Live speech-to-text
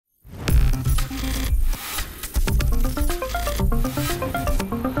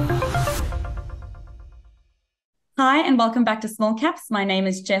Hi, and welcome back to Small Caps. My name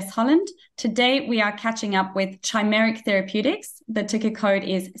is Jess Holland. Today, we are catching up with Chimeric Therapeutics. The ticker code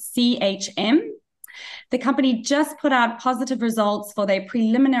is CHM. The company just put out positive results for their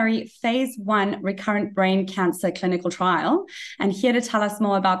preliminary phase 1 recurrent brain cancer clinical trial. And here to tell us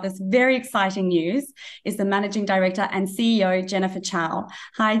more about this very exciting news is the Managing Director and CEO, Jennifer Chow.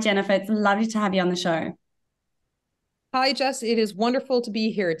 Hi, Jennifer. It's lovely to have you on the show. Hi, Jess. It is wonderful to be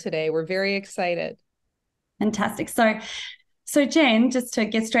here today. We're very excited. Fantastic. So Jen, just to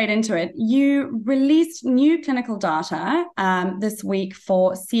get straight into it, you released new clinical data this week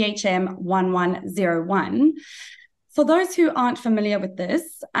for CHM 1101. For those who aren't familiar with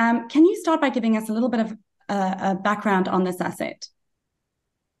this, can you start by giving us a little bit of a background on this asset?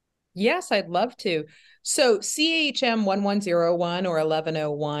 Yes, I'd love to. So CHM 1101 or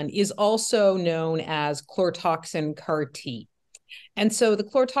 1101 is also known as chlortoxin CAR T. And so the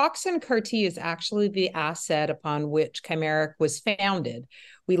chlortoxin CAR T is actually the asset upon which Chimeric was founded.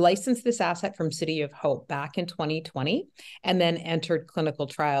 We licensed this asset from City of Hope back in 2020 and then entered clinical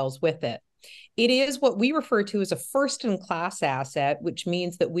trials with it. It is what we refer to as a first-in-class asset, which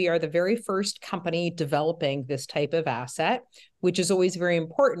means that we are the very first company developing this type of asset, which is always very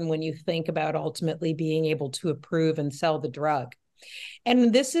important when you think about ultimately being able to approve and sell the drug.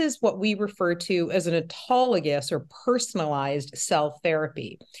 And this is what we refer to as an autologous or personalized cell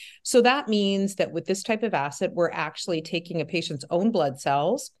therapy. So that means that with this type of asset, we're actually taking a patient's own blood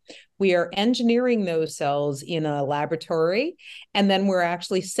cells. We are engineering those cells in a laboratory, and then we're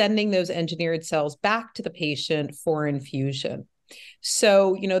actually sending those engineered cells back to the patient for infusion.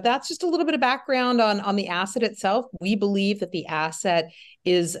 So, that's just a little bit of background on the asset itself. We believe that the asset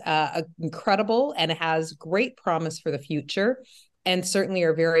is incredible and has great promise for the future, and certainly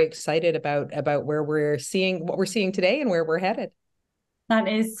are very excited about where we're seeing what we're seeing today and where we're headed. That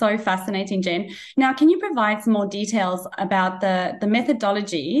is so fascinating, Jen. Now, can you provide some more details about the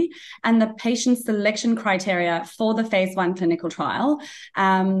methodology and the patient selection criteria for the phase 1 clinical trial?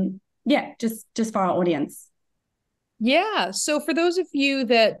 Just for our audience. Yeah. So for those of you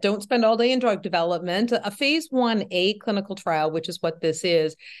that don't spend all day in drug development, a phase 1A clinical trial, which is what this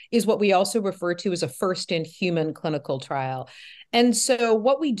is what we also refer to as a first in human clinical trial. And so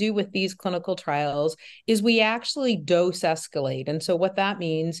what we do with these clinical trials is we actually dose escalate. And so what that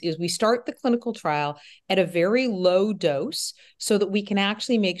means is we start the clinical trial at a very low dose so that we can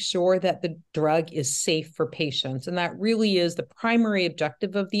actually make sure that the drug is safe for patients. And that really is the primary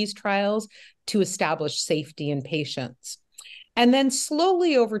objective of these trials, to establish safety in patients. And then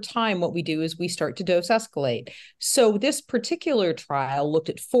slowly over time, what we do is we start to dose escalate. So this particular trial looked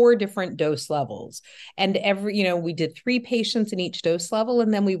at 4 different dose levels. And we did 3 patients in each dose level,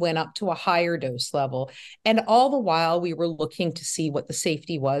 and then we went up to a higher dose level. And all the while, we were looking to see what the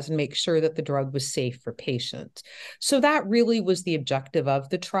safety was and make sure that the drug was safe for patients. So that really was the objective of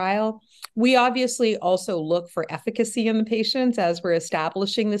the trial. We obviously also look for efficacy in the patients as we're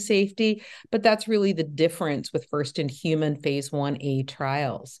establishing the safety, but that's really the difference with first in human phase 1A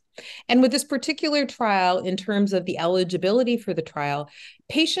trials. And with this particular trial, in terms of the eligibility for the trial,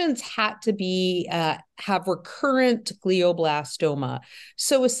 patients had to have recurrent glioblastoma.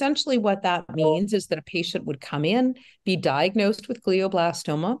 So essentially what that means is that a patient would come in, be diagnosed with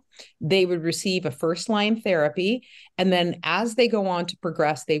glioblastoma, they would receive a first-line therapy, and then as they go on to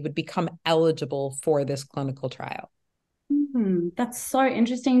progress, they would become eligible for this clinical trial. That's so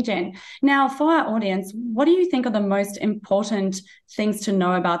interesting, Jen. Now, for our audience, what do you think are the most important things to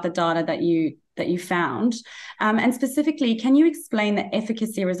know about the data that you found? And specifically, can you explain the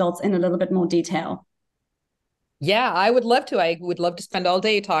efficacy results in a little bit more detail? Yeah, I would love to. I would love to spend all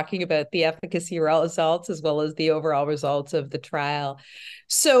day talking about the efficacy results as well as the overall results of the trial.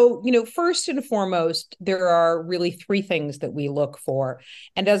 So, first and foremost, there are really 3 things that we look for.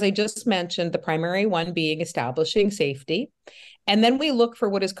 And as I just mentioned, the primary one being establishing safety. And then we look for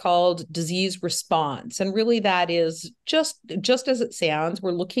what is called disease response. And really that is just as it sounds,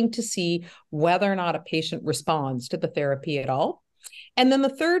 we're looking to see whether or not a patient responds to the therapy at all. And then the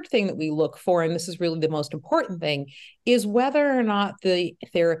third thing that we look for, and this is really the most important thing, is whether or not the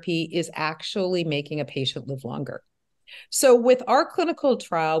therapy is actually making a patient live longer. So with our clinical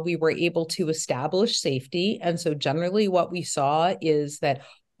trial, we were able to establish safety. And so generally what we saw is that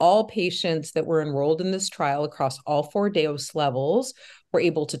all patients that were enrolled in this trial across all 4 dose levels were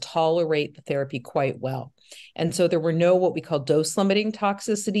able to tolerate the therapy quite well. And so there were no what we call dose limiting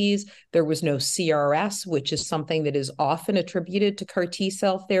toxicities. There was no CRS, which is something that is often attributed to CAR T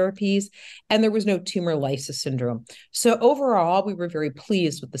cell therapies. And there was no tumor lysis syndrome. So overall, we were very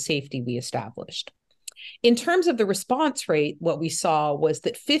pleased with the safety we established. In terms of the response rate, what we saw was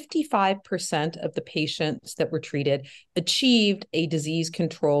that 55% of the patients that were treated achieved a disease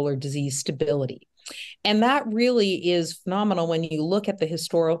control or disease stability. And that really is phenomenal when you look at the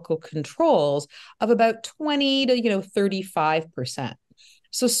historical controls of about 20 to 35%.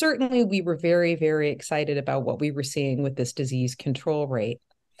 So certainly we were very, very excited about what we were seeing with this disease control rate.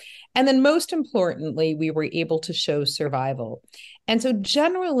 And then most importantly, we were able to show survival. And so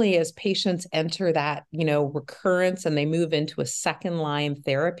generally, as patients enter that, recurrence and they move into a second line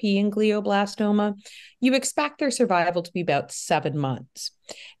therapy in glioblastoma, you expect their survival to be about 7 months.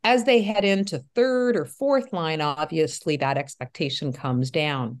 As they head into third or fourth line, obviously that expectation comes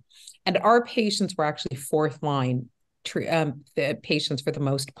down. And our patients were actually fourth line the patients for the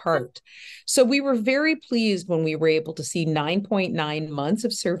most part. So we were very pleased when we were able to see 9.9 months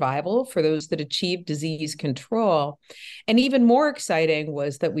of survival for those that achieved disease control. And even more exciting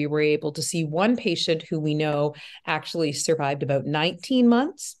was that we were able to see one patient who we know actually survived about 19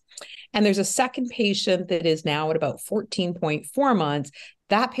 months. And there's a second patient that is now at about 14.4 months.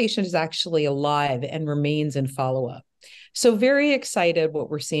 That patient is actually alive and remains in follow-up. So very excited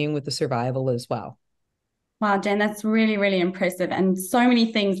what we're seeing with the survival as well. Wow, Jen, that's really, really impressive, and so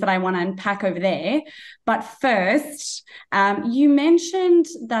many things that I want to unpack over there. But first, you mentioned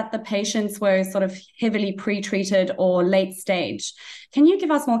that the patients were sort of heavily pre-treated or late stage. Can you give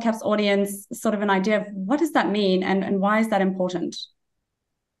us, Small Caps audience, sort of an idea of what does that mean and why is that important?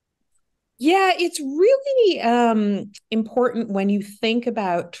 Yeah, it's really important when you think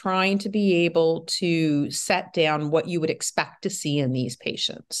about trying to be able to set down what you would expect to see in these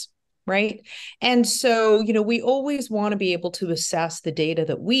patients. Right. And so, we always want to be able to assess the data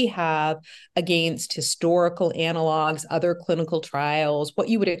that we have against historical analogs, other clinical trials, what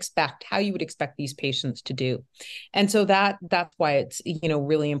you would expect, how you would expect these patients to do. And so that's why it's,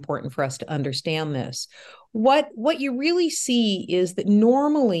 really important for us to understand this. What you really see is that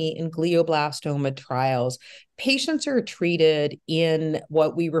normally in glioblastoma trials, patients are treated in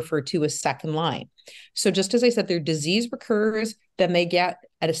what we refer to as second line. So just as I said, their disease recurs, then they get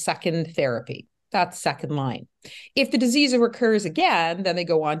at a second therapy. That's second line. If the disease recurs again, then they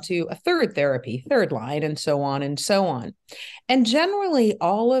go on to a third therapy, third line, and so on and so on. And generally,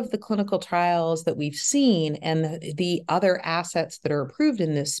 all of the clinical trials that we've seen and the other assets that are approved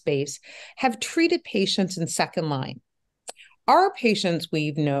in this space have treated patients in second line. Our patients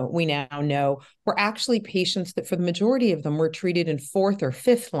we now know were actually patients that for the majority of them were treated in fourth or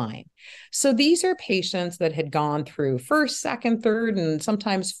fifth line. So these are patients that had gone through first, second, third, and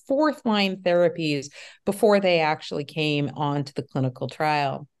sometimes fourth line therapies before they actually came onto the clinical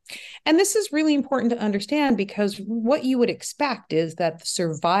trial. And this is really important to understand because what you would expect is that the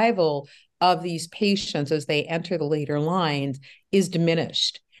survival of these patients as they enter the later lines is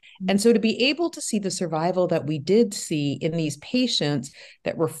diminished. And so to be able to see the survival that we did see in these patients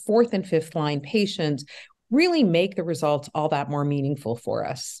that were fourth and fifth line patients really make the results all that more meaningful for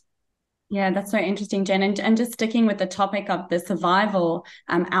us. Yeah, that's so interesting, Jen. And just sticking with the topic of the survival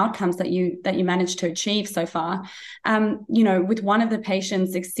outcomes that you managed to achieve so far, with one of the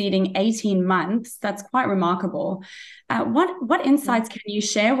patients exceeding 18 months, that's quite remarkable. What insights can you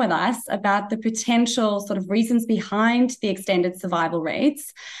share with us about the potential sort of reasons behind the extended survival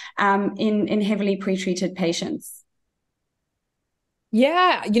rates in heavily pretreated patients?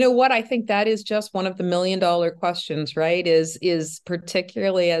 Yeah, you know what? I think that is just one of the $1 million questions, right? Is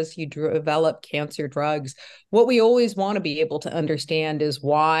particularly as you develop cancer drugs, what we always want to be able to understand is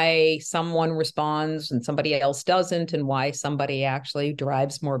why someone responds and somebody else doesn't, and why somebody actually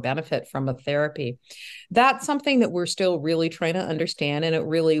derives more benefit from a therapy. That's something that we're still really trying to understand, and it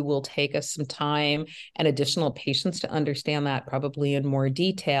really will take us some time and additional patience to understand that probably in more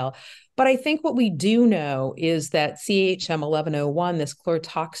detail. But I think what we do know is that CHM1101, this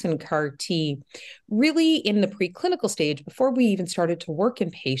chlorotoxin CAR T, really in the preclinical stage, before we even started to work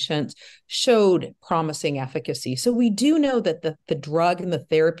in patients, showed promising efficacy. So we do know that the drug and the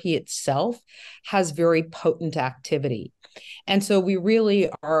therapy itself has very potent activity. And so we really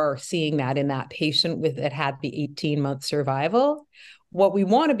are seeing that in that patient that had the 18-month survival. What we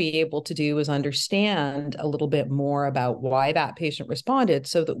want to be able to do is understand a little bit more about why that patient responded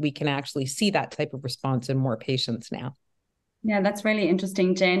so that we can actually see that type of response in more patients now. Yeah, that's really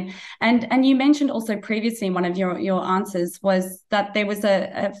interesting, Jen. And you mentioned also previously in one of your answers was that there was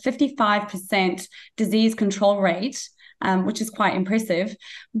a 55% disease control rate, which is quite impressive.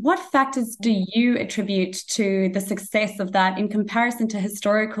 What factors do you attribute to the success of that in comparison to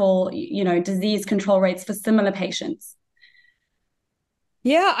historical, disease control rates for similar patients?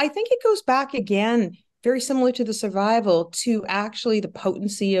 Yeah, I think it goes back again very similar to the survival, to actually the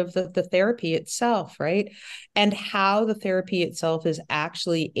potency of the therapy itself, right? And how the therapy itself is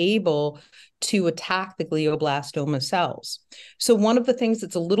actually able to attack the glioblastoma cells. So one of the things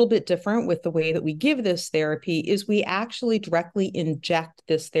that's a little bit different with the way that we give this therapy is we actually directly inject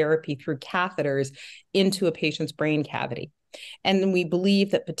this therapy through catheters into a patient's brain cavity. And we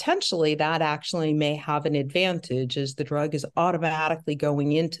believe that potentially that actually may have an advantage, as the drug is automatically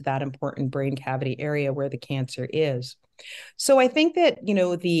going into that important brain cavity area where the cancer is. So I think that,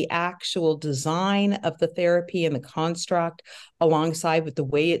 the actual design of the therapy and the construct alongside with the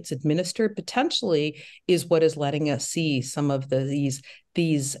way it's administered potentially is what is letting us see some of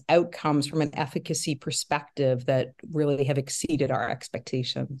these outcomes from an efficacy perspective that really have exceeded our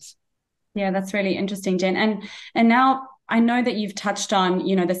expectations. Yeah, that's really interesting, Jen. And now I know that you've touched on,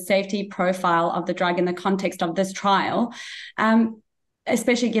 the safety profile of the drug in the context of this trial,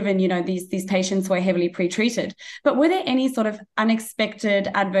 especially given, these patients were heavily pretreated. But were there any sort of unexpected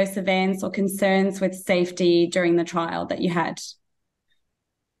adverse events or concerns with safety during the trial that you had?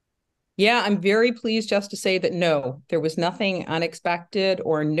 Yeah, I'm very pleased just to say that no, there was nothing unexpected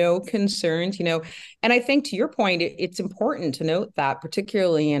or no concerns, And I think to your point, it's important to note that,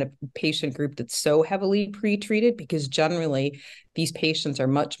 particularly in a patient group that's so heavily pretreated, because generally these patients are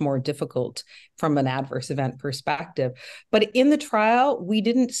much more difficult from an adverse event perspective. But in the trial, we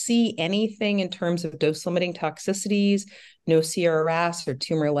didn't see anything in terms of dose limiting toxicities, no CRS or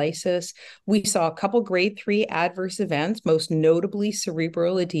tumor lysis. We saw a couple grade 3 adverse events, most notably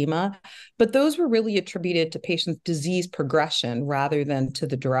cerebral edema, but those were really attributed to patients' disease progression rather than to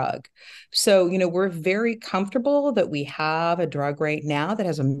the drug. So, we're very comfortable that we have a drug right now that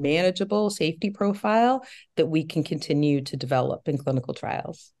has a manageable safety profile that we can continue to develop in clinical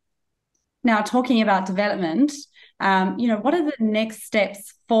trials. Now, talking about development, what are the next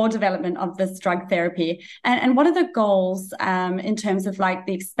steps for development of this drug therapy? And what are the goals in terms of like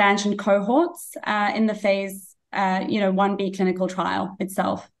the expansion cohorts in the phase, 1B clinical trial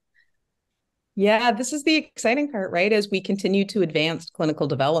itself? Yeah, this is the exciting part, right? As we continue to advance clinical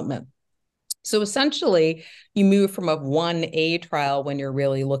development. So essentially, you move from a 1A trial when you're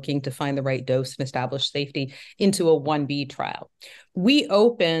really looking to find the right dose and establish safety into a 1B trial. We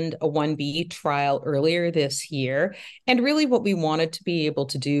opened a 1B trial earlier this year. And really, what we wanted to be able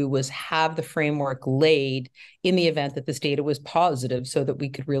to do was have the framework laid in the event that this data was positive so that we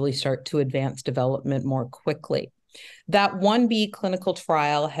could really start to advance development more quickly. That 1B clinical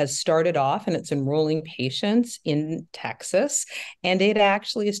trial has started off and it's enrolling patients in Texas. And it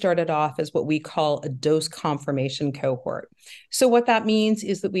actually started off as what we call a dose confirmation cohort. So what that means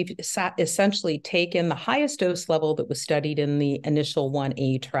is that we've essentially taken the highest dose level that was studied in the initial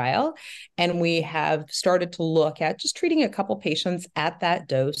 1A trial, and we have started to look at just treating a couple patients at that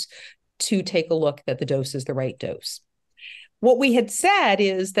dose to take a look that the dose is the right dose. What we had said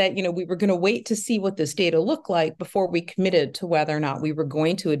is that, we were going to wait to see what this data looked like before we committed to whether or not we were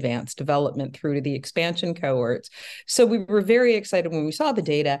going to advance development through to the expansion cohorts. So we were very excited when we saw the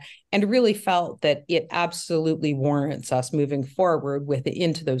data and really felt that it absolutely warrants us moving forward with it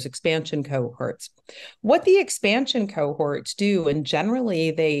into those expansion cohorts. What the expansion cohorts do, and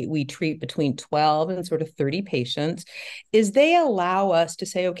generally we treat between 12 and sort of 30 patients, is they allow us to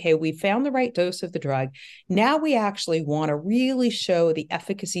say, okay, we found the right dose of the drug. Now we actually want to really show the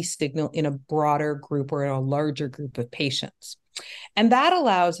efficacy signal in a broader group or in a larger group of patients. And that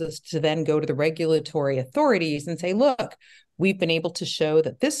allows us to then go to the regulatory authorities and say, look, we've been able to show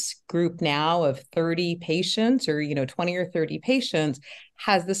that this group now of 30 patients or 20 or 30 patients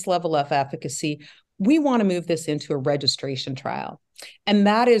has this level of efficacy. We want to move this into a registration trial. And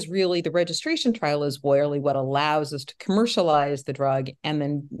that is really the registration trial is really what allows us to commercialize the drug and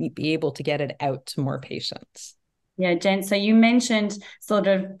then be able to get it out to more patients. Yeah, Jen, so you mentioned sort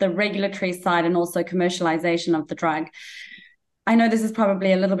of the regulatory side and also commercialization of the drug. I know this is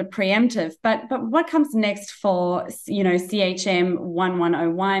probably a little bit preemptive, but what comes next for, CHM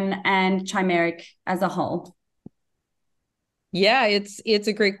 1101 and Chimeric as a whole? Yeah, it's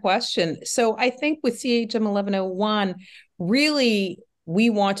a great question. So I think with CHM 1101, really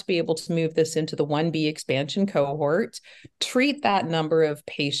we want to be able to move this into the 1B expansion cohort, treat that number of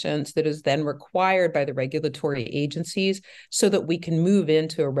patients that is then required by the regulatory agencies so that we can move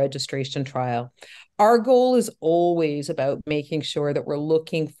into a registration trial. Our goal is always about making sure that we're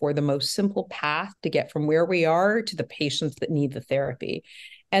looking for the most simple path to get from where we are to the patients that need the therapy.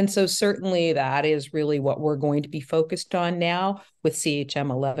 And so certainly that is really what we're going to be focused on now with CHM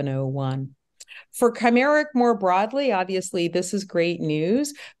 1101. For Chimeric more broadly, obviously, this is great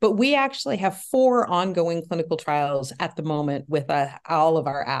news, but we actually have 4 ongoing clinical trials at the moment with all of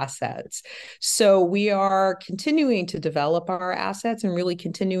our assets. So we are continuing to develop our assets and really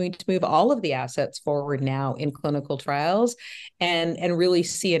continuing to move all of the assets forward now in clinical trials and really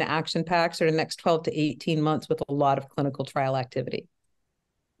see an action pack sort of next 12 to 18 months with a lot of clinical trial activity.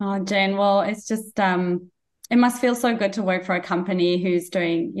 Oh, Jen, well, it's just it must feel so good to work for a company who's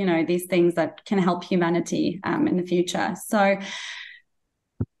doing, these things that can help humanity in the future. So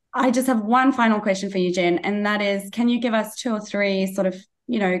I just have one final question for you, Jen, and that is, can you give us 2 or 3 sort of,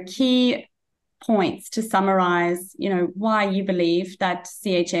 key points to summarize, why you believe that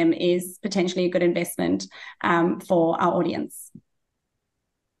CHM is potentially a good investment for our audience?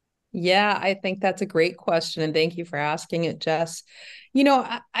 Yeah, I think that's a great question. And thank you for asking it, Jess.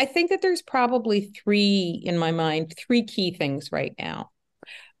 I think that there's probably 3 in my mind, 3 key things right now.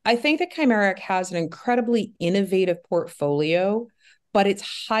 I think that Chimeric has an incredibly innovative portfolio, but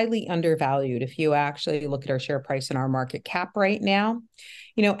it's highly undervalued if you actually look at our share price and our market cap right now.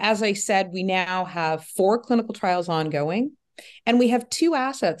 As I said, we now have 4 clinical trials ongoing, and we have 2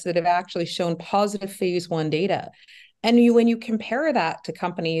 assets that have actually shown positive phase 1 data. And when you compare that to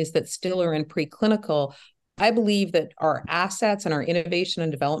companies that still are in preclinical, I believe that our assets and our innovation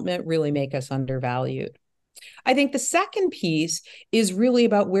and development really make us undervalued. I think the second piece is really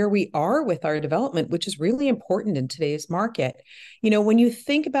about where we are with our development, which is really important in today's market. When you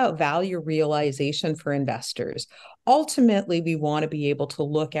think about value realization for investors, ultimately we want to be able to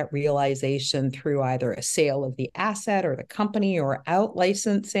look at realization through either a sale of the asset or the company or out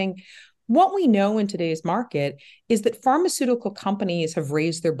licensing. What we know in today's market is that pharmaceutical companies have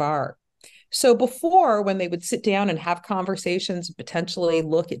raised their bar. So before, when they would sit down and have conversations and potentially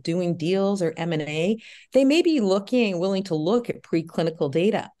look at doing deals or M&A, they may be willing to look at preclinical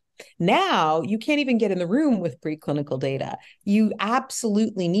data. Now, you can't even get in the room with preclinical data. You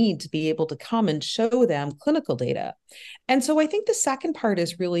absolutely need to be able to come and show them clinical data. And so I think the second part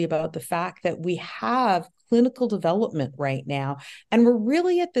is really about the fact that we have clinical development right now. And we're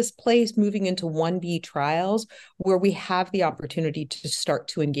really at this place moving into 1B trials where we have the opportunity to start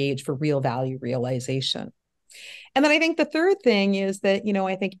to engage for real value realization. And then I think the third thing is that,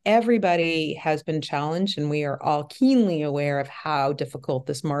 I think everybody has been challenged, and we are all keenly aware of how difficult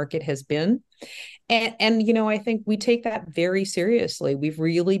this market has been. And I think we take that very seriously. We've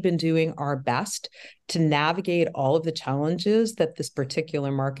really been doing our best to navigate all of the challenges that this particular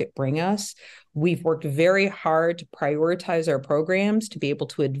market bring us. We've worked very hard to prioritize our programs to be able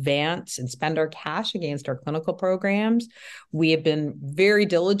to advance and spend our cash against our clinical programs. We have been very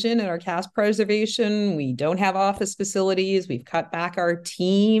diligent in our cash preservation. We don't have office facilities. We've cut back our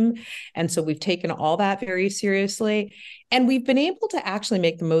team. And so we've taken all that very seriously. And we've been able to actually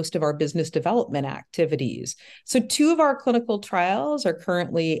make the most of our business development activities. So 2 of our clinical trials are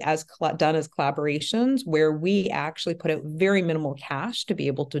currently done as collaborations where we actually put out very minimal cash to be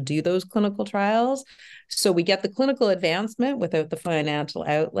able to do those clinical trials. So we get the clinical advancement without the financial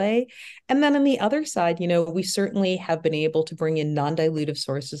outlay. And then on the other side, we certainly have been able to bring in non-dilutive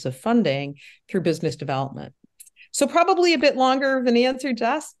sources of funding through business development. So probably a bit longer of an answer,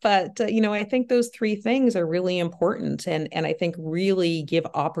 Jess, but I think those 3 things are really important and I think really give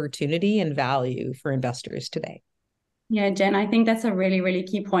opportunity and value for investors today. Yeah, Jen, I think that's a really, really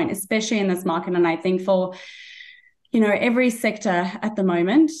key point, especially in this market. And I think for, every sector at the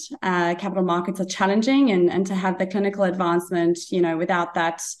moment, capital markets are challenging and to have the clinical advancement, without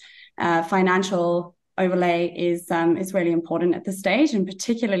that financial overlay is really important at this stage, and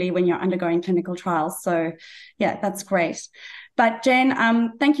particularly when you're undergoing clinical trials. So yeah, that's great. But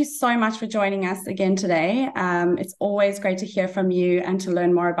Jen, thank you so much for joining us again today. It's always great to hear from you and to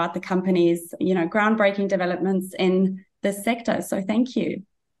learn more about the company's, groundbreaking developments in this sector. So thank you.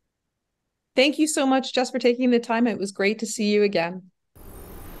 Thank you so much, Jess, for taking the time. It was great to see you again.